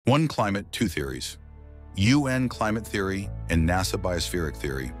One climate, two theories. UN climate theory and NASA biospheric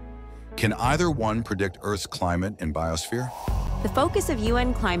theory. Can either one predict Earth's climate and biosphere? The focus of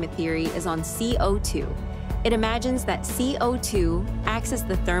UN climate theory is on CO2. It imagines that CO2 acts as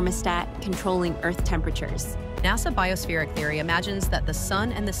the thermostat controlling Earth temperatures. NASA biospheric theory imagines that the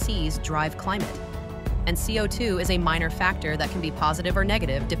sun and the seas drive climate, and CO2 is a minor factor that can be positive or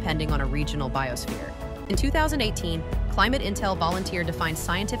negative depending on a regional biosphere. In 2018, Climate Intel volunteered to find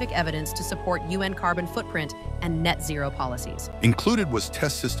scientific evidence to support UN carbon footprint and net zero policies. Included was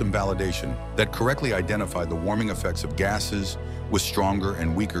test system validation that correctly identified the warming effects of gases with stronger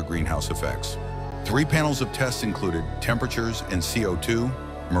and weaker greenhouse effects. 3 panels of tests included temperatures and CO2,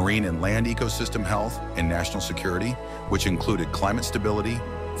 marine and land ecosystem health, and national security, which included climate stability,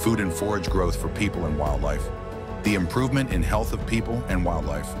 food and forage growth for people and wildlife, the improvement in health of people and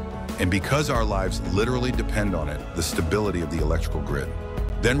wildlife, and because our lives literally depend on it, the stability of the electrical grid.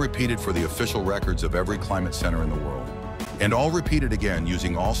 Then repeated for the official records of every climate center in the world, and all repeated again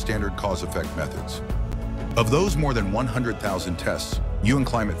using all standard cause-effect methods. Of those more than 100,000 tests, UN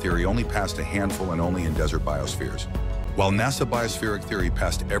climate theory only passed a handful and only in desert biospheres, while NASA biospheric theory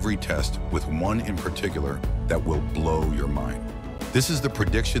passed every test with one in particular that will blow your mind. This is the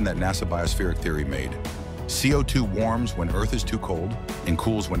prediction that NASA biospheric theory made. CO2 warms when Earth is too cold and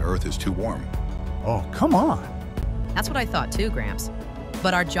cools when Earth is too warm. Oh, come on. That's what I thought too, Gramps.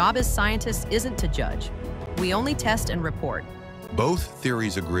 But our job as scientists isn't to judge. We only test and report. Both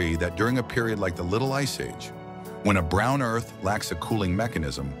theories agree that during a period like the Little Ice Age, when a brown Earth lacks a cooling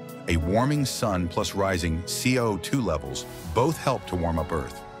mechanism, a warming sun plus rising CO2 levels both help to warm up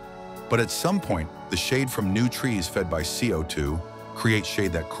Earth. But at some point, the shade from new trees fed by CO2 creates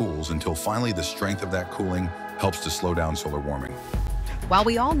shade that cools until finally the strength of that cooling helps to slow down solar warming. While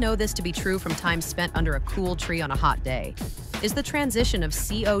we all know this to be true from time spent under a cool tree on a hot day, is the transition of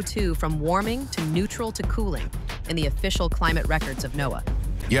CO2 from warming to neutral to cooling in the official climate records of NOAA?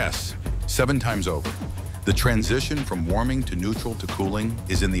 Yes, 7 times over. The transition from warming to neutral to cooling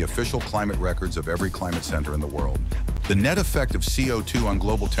is in the official climate records of every climate center in the world. The net effect of CO2 on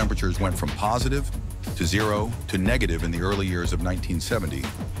global temperatures went from positive to 0 to negative in the early years of 1970,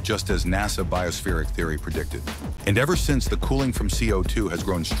 just as NASA biospheric theory predicted. And ever since, the cooling from CO2 has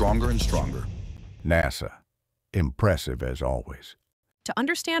grown stronger and stronger. NASA. Impressive as always. To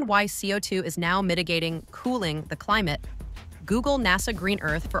understand why CO2 is now mitigating cooling the climate, Google NASA Green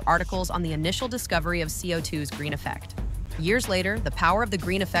Earth for articles on the initial discovery of CO2's green effect. Years later, the power of the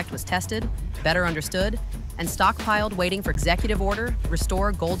green effect was tested, better understood, and stockpiled waiting for executive order,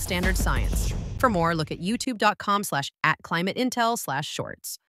 restore gold standard science. For more, look at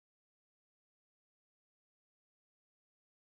youtube.com/@climateintel/shorts.